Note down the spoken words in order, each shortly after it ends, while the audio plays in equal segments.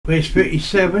Race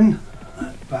 37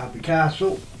 at Derby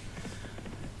Castle.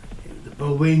 The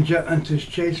Beau Ranger enters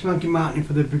chase, Monkey Martin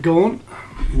for the Bighorn.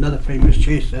 Another famous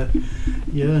chaser.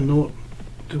 Yeah, no,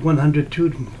 to 102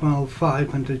 to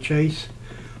 500 chase.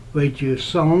 Radio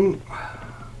Song.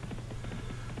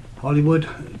 Hollywood,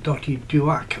 Dottie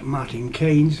Duac, Martin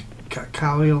Keynes,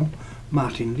 Carriel,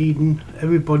 Martin Leeden,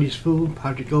 Everybody's Fool,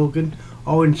 Patrick Hogan,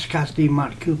 Orange Cassidy,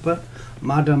 Matt Cooper,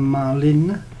 Madame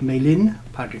Maylin,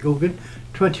 Patrick Hogan,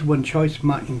 21 Choice,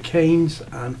 Martin Keynes,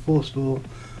 and Forceful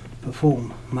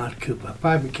Perform, Matt Cooper.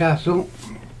 Derby Castle,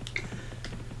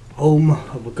 home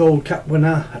of a Gold Cup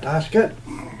winner at Ascot,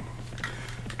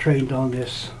 trained on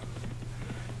this,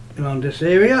 around this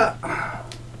area,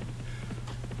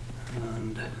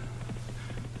 and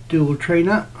dual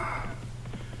trainer.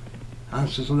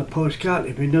 Answers on the postcard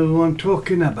if you know who I'm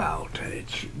talking about.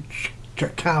 It's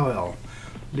Carol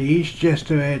Lees, just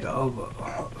ahead of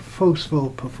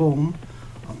Forceful Perform,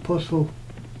 and Forceful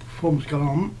Perform's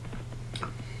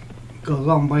goes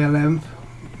on by a length.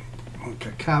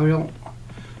 Carol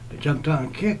jumped out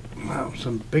and kicked. Well,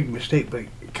 some big mistake by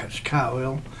catch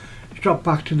Carol. Dropped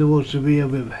back to the woods of rear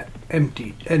with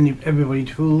empty Everybody's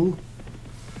Fool.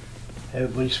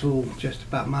 Everybody's Fool just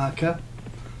about marker.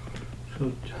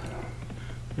 So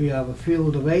we have a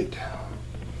field of 8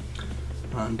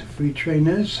 and 3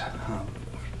 trainers,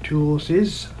 2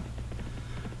 horses,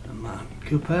 Martin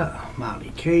Cooper,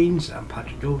 Martin Keynes and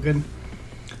Patrick Hogan.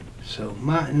 So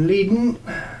Martin Leeden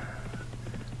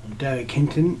and Derek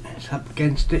Hinton is up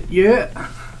against it here.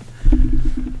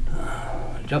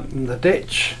 Jumped in the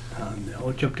ditch and they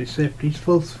all jumped to safety.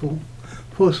 Forceful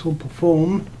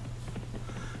Perform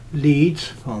leads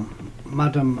from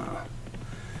Madame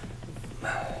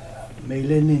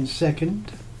Maylin in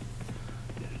second.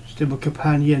 Stable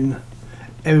Companion,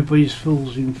 Everybody's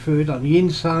Fools in third. On the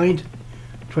inside,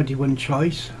 21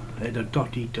 Choice, ahead of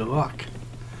Dottie Duroc.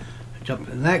 Jumped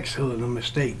the next, so the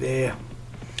mistake there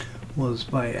was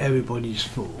by Everybody's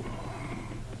Fool.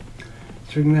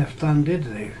 Swing left-handed,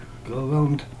 they go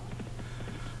around,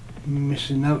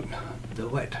 missing out the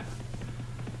wet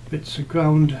bits of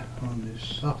ground on this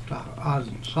soft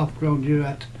ground here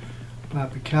at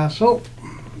Derby Castle.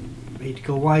 Need to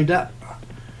go wider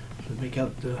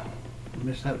to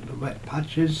miss out the wet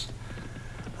patches.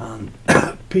 And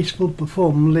Peaceful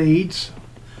Perform leads.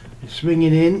 They're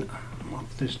swinging in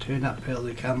off this turn uphill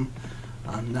they come,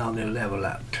 and now they're level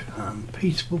out. And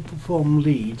Peaceful Perform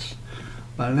leads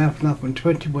by left enough and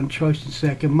 21 Choice in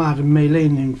second. Madame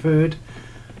Maylin in third.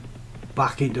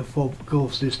 Back into fourth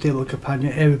goes the Stable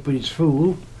Companion, Everybody's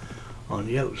Fool. On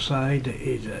the outside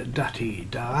is Dottie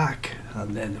Duroc,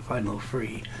 and then the final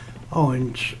 3.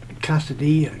 Orange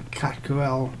Cassidy,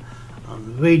 Catcarell,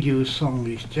 and Radio Song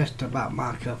is just about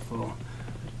marker for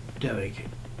Derek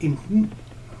Hinton.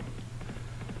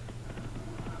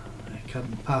 They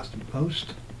come past the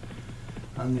post,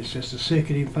 and there's just a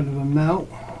circuit in front of them now.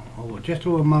 Just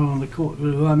over a mile on the court of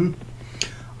the run.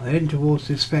 I head towards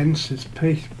this fence. It's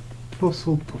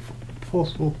Forceful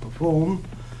Perform.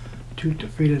 2 to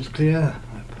 3 lanes clear.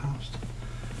 I passed.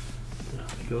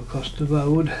 I go across the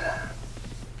road.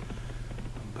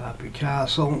 Derby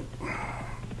Castle,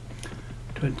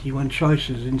 21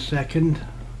 Choices in second.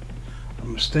 A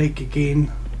mistake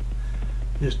again,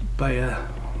 just by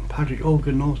Patrick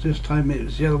Hogan. This time it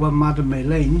was the other one, Madame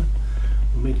Maylin,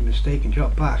 who made a mistake and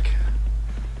dropped back.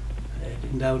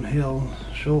 Heading downhill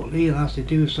shortly, and as they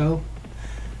do so,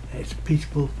 it's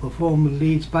Peaceful Performer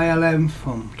leads by a length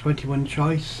from 21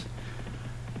 Choice.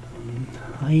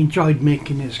 I enjoyed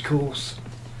making this course.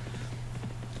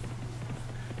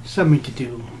 Something to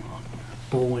do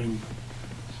boring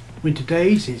winter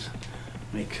days is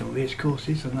make some race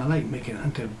courses, and I like making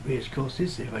anti race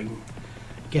courses if I can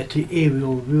get the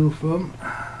aerial view from.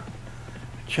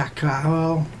 Jack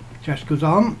Carroll just goes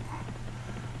on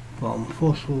from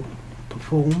Forceful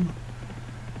Perform,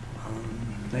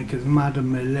 and then goes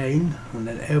Madame Maylin, and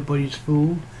then Everybody's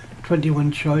Fool,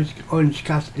 21 Choice, Orange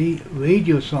Cassidy,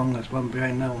 Radio Song, that's one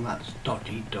behind now, and that's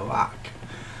Dottie Duroc.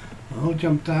 All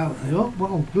jumped out. Oh,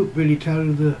 well, group really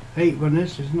tells the 8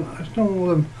 runners. There's no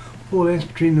more than 4 lengths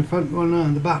between the front runner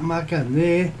and the back marker. And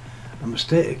there, a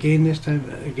mistake again. This time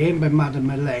again by Madame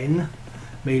Maylin.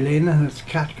 As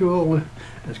Catcarell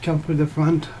has come through the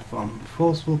front from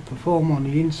Forceful Perform on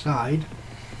the inside.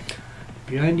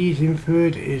 Behind these in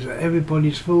third is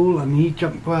Everybody's Fool, and he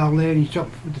jumped well there, and he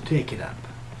jumped through to take it up.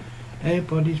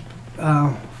 Everybody's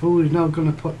Fool is now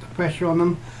going to put the pressure on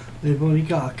them. They've only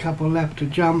got a couple left to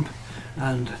jump,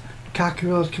 and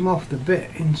Catcarell's come off the bit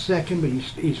in second, but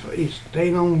he's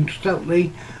staying on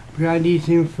stoutly Behind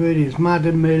easy in third is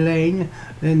Madame Merlane,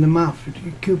 then the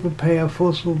Cooper pair,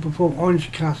 Fossil before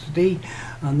Orange Cassidy,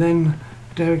 and then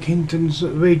Derek Hinton's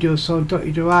radio song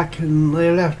Dotty Durack, and they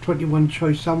left 21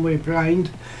 choice somewhere behind.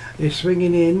 They're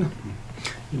swinging in.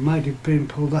 He might have been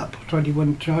pulled up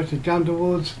 21 choice. They're down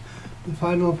towards the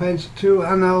final fence too,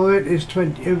 and now it is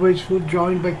 20 Raceful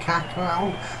joined by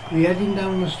Cackerel. They're heading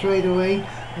down the straightaway.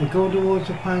 They go towards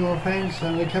the final fence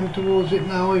and they come towards it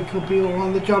now. It could be all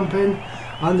on the jumping.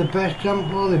 And the best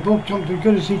jump, well, they both jumped as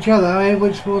good as each other.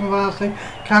 Edwards for the last thing.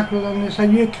 Cackerel on this side.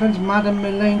 Here comes Madame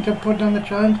Merlane to put on the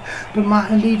challenge. But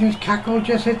Martin leads. Cackerel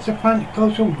just hits the front,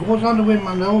 goes on the win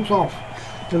and holds off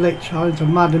the late challenge of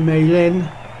Madame Merlane.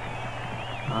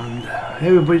 And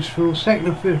everybody's full. Second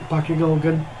and fifth, Patrick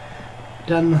Organ.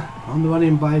 Done on the run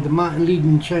in by the Martin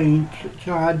leading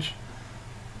charge.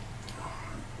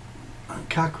 And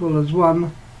Cackerel has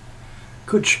won.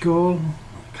 Catchgoal.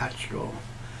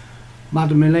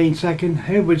 Madame Merlane second,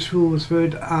 Hayward's Fool was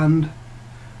third, and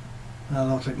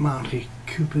looks like Marty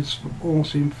Cooper's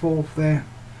also in fourth there.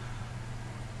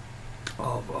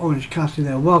 Of Orange Cassidy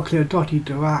there, well clear Dotty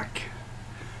Durack,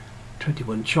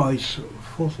 21 choice,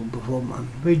 fourth on the perform,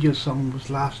 and radio song was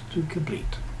last to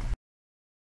complete.